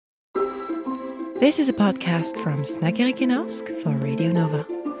This is a podcast from Snackerik in Norsk for Radio Nova.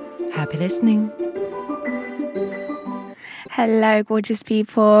 Happy listening. Hello, gorgeous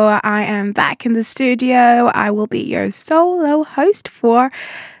people. I am back in the studio. I will be your solo host for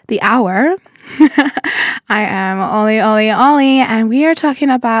the hour. I am Olly, and we are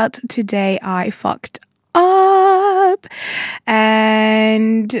talking about today I fucked up.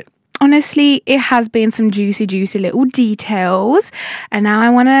 And honestly, it has been some juicy little details, and now I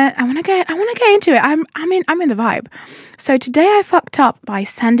wanna get into it. I'm in the vibe. So today I fucked up by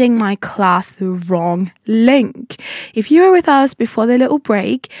sending my class the wrong link. If you were with us before the little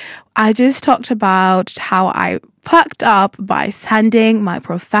break, I just talked about how I fucked up by sending my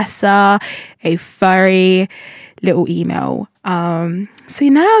professor a furry little email. So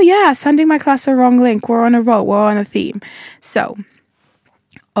now, sending my class the wrong link. We're on a roll. We're on a theme. So,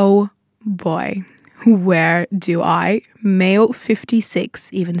 oh boy, where do I, male 56,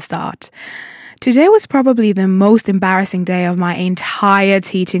 even start? Today was probably the most embarrassing day of my entire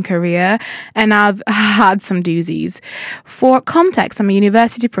teaching career, and I've had some doozies. For context, I'm a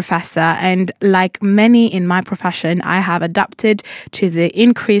university professor, and like many in my profession, I have adapted to the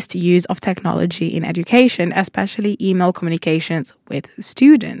increased use of technology in education, especially email communications with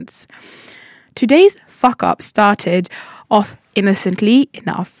students. Today's fuck-up started off innocently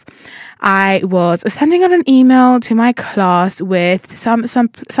enough. I was sending out an email to my class with some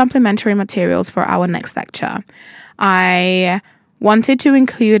supplementary materials for our next lecture. I wanted to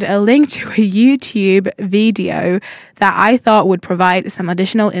include a link to a YouTube video that I thought would provide some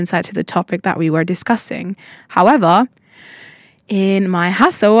additional insight to the topic that we were discussing. However, in my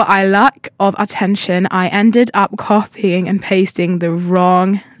lack of attention, I ended up copying and pasting the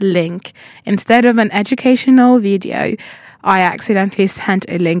wrong link. Instead of an educational video, I accidentally sent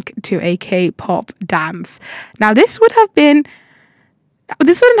a link to a K-pop dance. Now, this wouldn't have been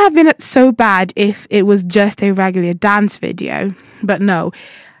so bad if it was just a regular dance video. But no,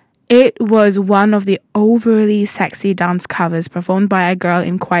 it was one of the overly sexy dance covers performed by a girl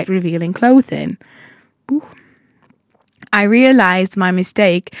in quite revealing clothing. Ooh. I didn't realize my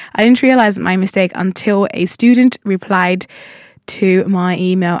mistake until a student replied to my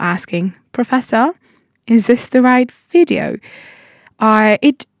email asking, "Professor, is this the right video?"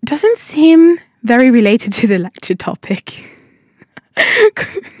 It doesn't seem very related to the lecture topic.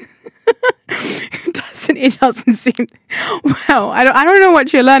 It doesn't seem. Well, I don't know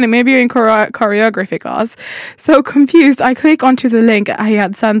what you're learning. Maybe you're in choreography class. So confused, I click onto the link he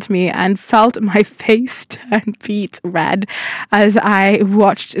had sent me and felt my face turn beet red as I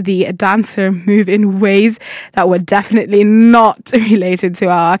watched the dancer move in ways that were definitely not related to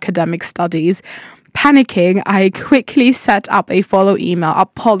our academic studies. Panicking, I quickly set up a follow email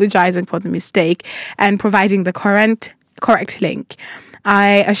apologizing for the mistake and providing the correct link.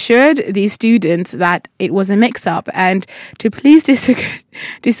 I assured these students that it was a mix-up and to please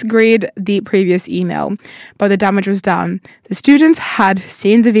disregard the previous email, but the damage was done. The students had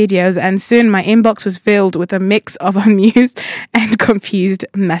seen the videos, and soon my inbox was filled with a mix of amused and confused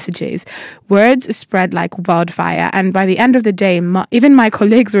messages. Words spread like wildfire, and by the end of the day, even my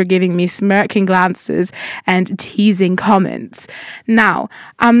colleagues were giving me smirking glances and teasing comments. Now,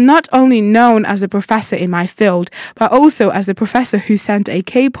 I'm not only known as a professor in my field, but also as the professor who sent a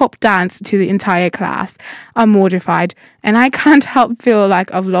K-pop dance to the entire class. I'm mortified, and I can't help feel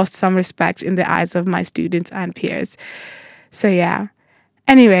like I've lost some respect in the eyes of my students and peers. So yeah.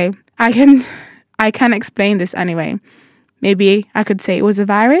 Anyway, I can explain this anyway. Maybe I could say it was a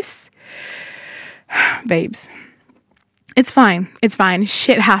virus. Babes. It's fine.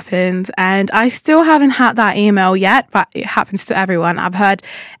 Shit happens, and I still haven't had that email yet, but it happens to everyone. I've heard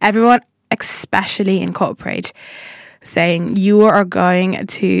everyone, especially in corporate, saying you are going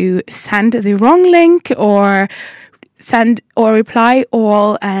to send the wrong link or reply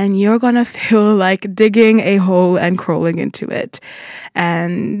all, and you're gonna feel like digging a hole and crawling into it.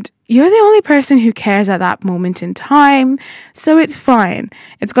 And you're the only person who cares at that moment in time, so it's fine.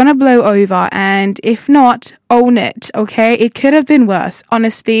 It's gonna blow over, and if not, own it, okay? It could have been worse.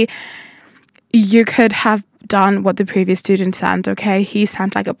 Honestly, you could have done what the previous student sent, okay? He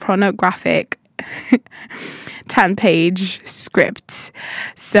sent like a pornographic 10-page script.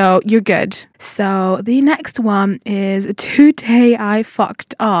 So you're good. So the next one is today I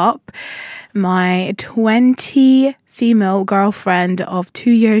fucked up. My 20 female girlfriend of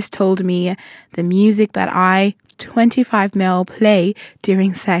 2 years told me the music that I, 25 male, play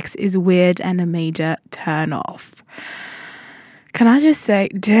during sex is weird and a major turn off. Can I just say,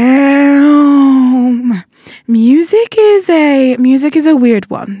 damn. Music is a weird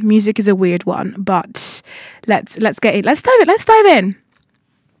one. But let's dive in.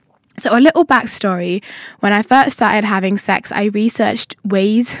 So a little backstory. When I first started having sex, I researched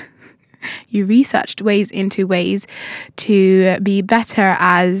ways into ways to be better,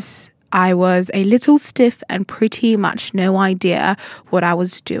 as I was a little stiff and pretty much no idea what I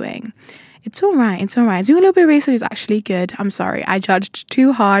was doing. It's all right. Doing a little bit of research is actually good. I'm sorry. I judged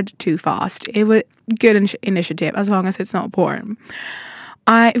too hard, too fast. It was good initiative as long as it's not porn.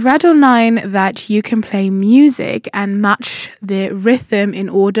 I read online that you can play music and match the rhythm in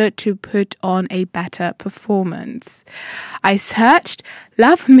order to put on a better performance. I searched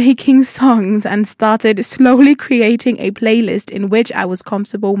love-making songs and started slowly creating a playlist in which I was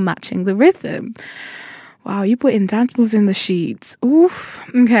comfortable matching the rhythm. Wow, you put in dance moves in the sheets. Oof.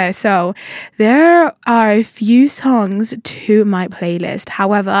 Okay, so there are a few songs to my playlist.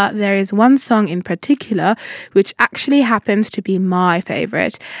 However, there is one song in particular which actually happens to be my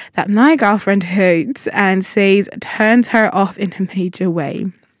favorite that my girlfriend hates and says turns her off in a major way.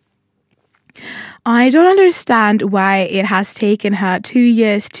 I don't understand why it has taken her 2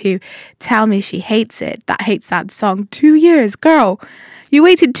 years to tell me she hates that song. 2 years, girl. You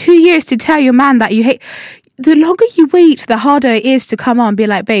waited 2 years to tell your man that you hate. The longer you wait, the harder it is to come on and be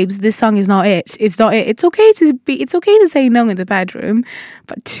like, babes, this song is not it. It's not it. It's okay to say no in the bedroom,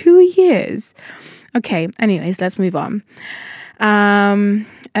 but 2 years. Okay, anyways, let's move on.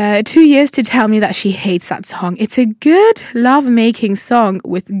 2 years to tell me that she hates that song. It's a good love-making song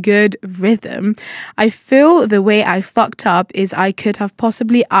with good rhythm. I feel the way I fucked up is I could have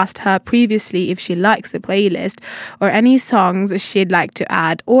possibly asked her previously if she likes the playlist or any songs she'd like to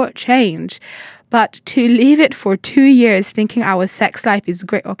add or change. But to leave it for 2 years thinking our sex life is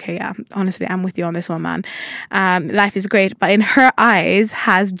great. Okay, yeah, honestly, I'm with you on this one, man. Life is great, but in her eyes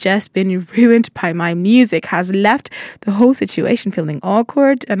has just been ruined by my music, has left the whole situation feeling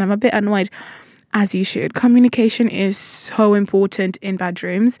awkward, and I'm a bit annoyed. As you should. Communication is so important in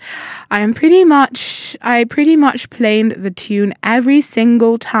bedrooms. I pretty much planed the tune every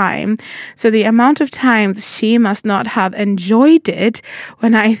single time. So the amount of times she must not have enjoyed it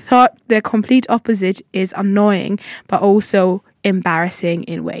when I thought the complete opposite is annoying, but also embarrassing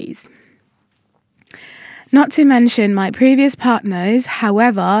in ways. Not to mention my previous partners,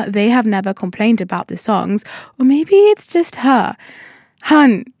 however, they have never complained about the songs, or maybe it's just her.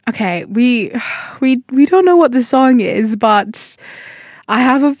 Hun, okay, we don't know what the song is, but I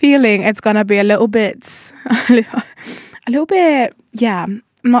have a feeling it's gonna be a little bit, yeah.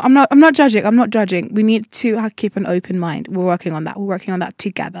 I'm not judging. We need to keep an open mind. We're working on that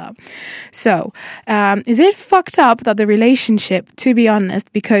together. So, is it fucked up that the relationship, to be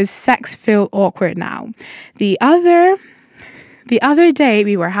honest, because sex feel awkward now? The other day,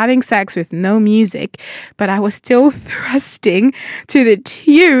 we were having sex with no music, but I was still thrusting to the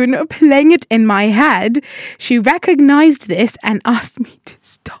tune, playing it in my head. She recognized this and asked me to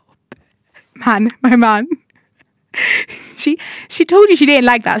stop. My man. She told you she didn't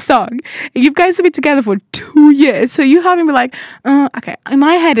like that song. You guys have been together for 2 years, so you haven't been like, okay. In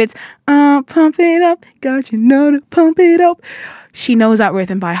my head, it's, pump it up, got you know to pump it up. She knows that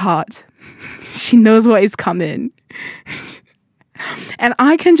rhythm by heart. She knows what is coming. And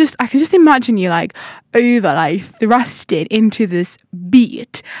I can just imagine you thrusted into this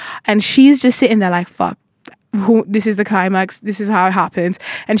beat, and she's just sitting there like, fuck, this is the climax, this is how it happens,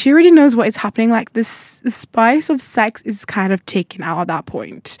 and she already knows what is happening. Like the spice of sex is kind of taken out at that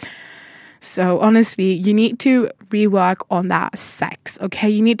point. So honestly, you need to rework on that sex, okay?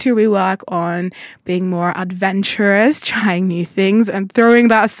 You need to rework on being more adventurous, trying new things, and throwing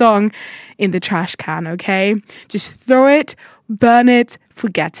that song in the trash can, okay? Just throw it, burn it,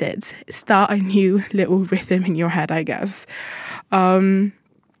 forget it. Start a new little rhythm in your head, I guess.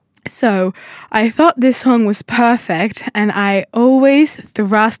 So I thought this song was perfect, and I always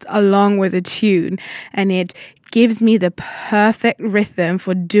thrust along with the tune, and it gives me the perfect rhythm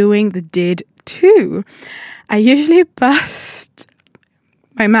for doing the did too. I usually bust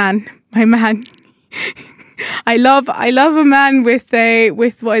my man. I love a man with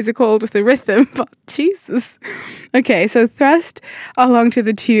what is it called, with the rhythm, but Jesus. Okay, so thrust along to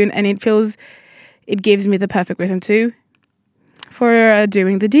the tune, and it gives me the perfect rhythm too for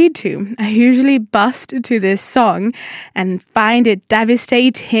doing the deed too. I usually bust to this song and find it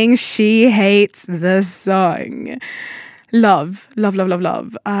devastating. She hates the song. Love. I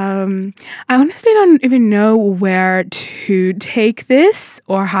honestly don't even know where to take this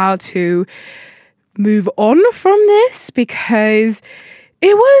or how to move on from this, because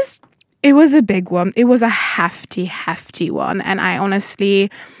it was a big one. It was a hefty one, and I honestly,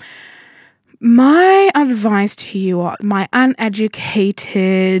 my advice to you, my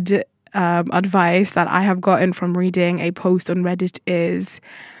uneducated advice that I have gotten from reading a post on Reddit is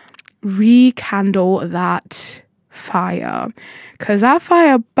rekindle that fire, because that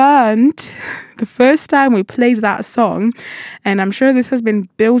fire burned the first time we played that song, and I'm sure this has been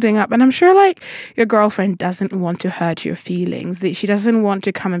building up, and I'm sure like your girlfriend doesn't want to hurt your feelings, that she doesn't want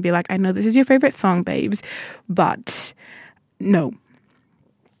to come and be like, I know this is your favorite song, babes, but no.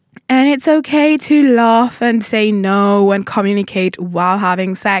 And it's okay to laugh and say no and communicate while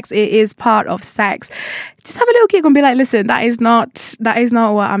having sex. It is part of sex. Just have a little giggle and be like, listen, that is not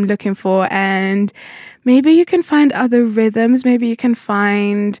what I'm looking for. And maybe you can find other rhythms. Maybe you can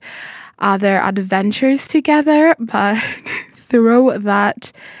find other adventures together. But throw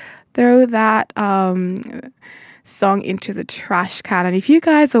that song into the trash can. And if you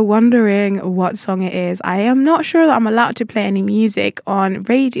guys are wondering what song it is, I am not sure that I'm allowed to play any music on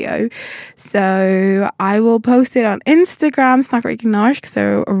radio, so I will post it on Instagram, Snackerikennorsk.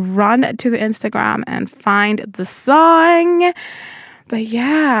 So run to the Instagram and find the song. But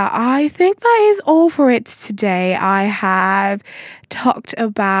yeah, I think that is all for it today. I have talked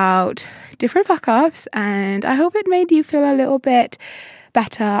about different fuck ups, and I hope it made you feel a little bit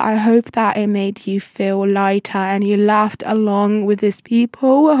better. I hope that it made you feel lighter and you laughed along with these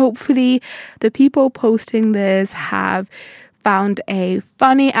people. Hopefully the people posting this have found a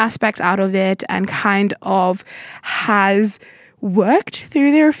funny aspect out of it and kind of has worked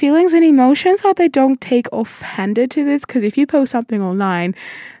through their feelings and emotions, that they don't take offended to this, because if you post something online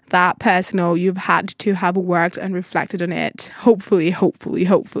that personal, you've had to have worked and reflected on it, hopefully.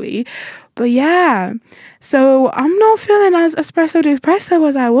 But yeah, so I'm not feeling as espresso depresso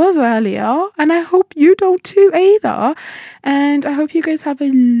as I was earlier, and I hope you don't too either. And I hope you guys have a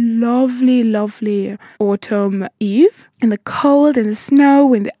lovely autumn eve in the cold, in the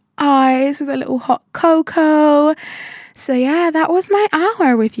snow, in the ice, with a little hot cocoa. So yeah, that was my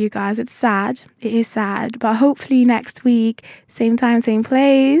hour with you guys. It's sad. It is sad. But hopefully next week, same time, same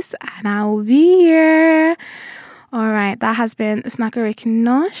place, and I'll be here. All right, that has been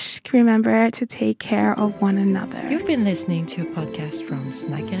Snackerikennorsk. Remember to take care of one another. You've been listening to a podcast from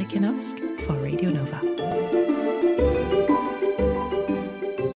Snackerikennorsk for Radio Nova.